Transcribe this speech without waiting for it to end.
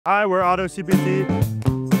Hi, we're AutoCPT.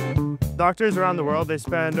 Doctors around the world, they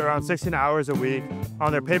spend around 16 hours a week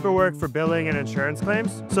on their paperwork for billing and insurance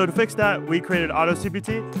claims. So to fix that, we created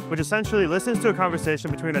AutoCPT, which essentially listens to a conversation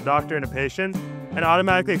between a doctor and a patient and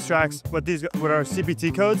automatically extracts what are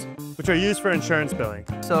CPT codes, which are used for insurance billing.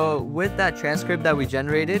 So with that transcript that we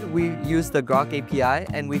generated, we used the Grok API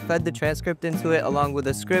and we fed the transcript into it along with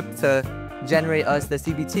a script to generate us the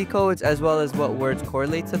CPT codes as well as what words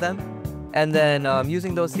correlate to them. And then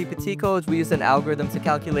using those CPT codes, we used an algorithm to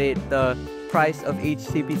calculate the price of each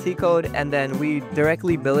CPT code, and then we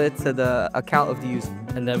directly bill it to the account of the user.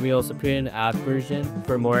 And then we also put in an app version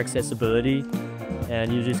for more accessibility,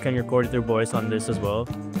 and users can record their voice on this as well.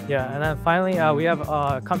 Yeah, and then finally, we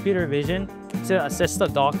have computer vision to assist the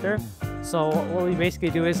doctor. So what we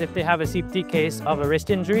basically do is if they have a CPT case of a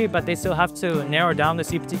wrist injury, but they still have to narrow down the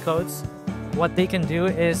CPT codes, what they can do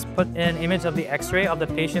is put an image of the x-ray of the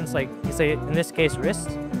patient's, like, say, in this case, wrist.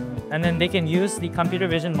 And then they can use the computer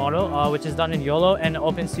vision model, which is done in YOLO and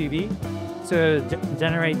OpenCV, to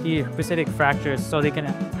generate the specific fractures so they can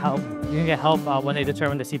get help when they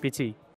determine the CPT.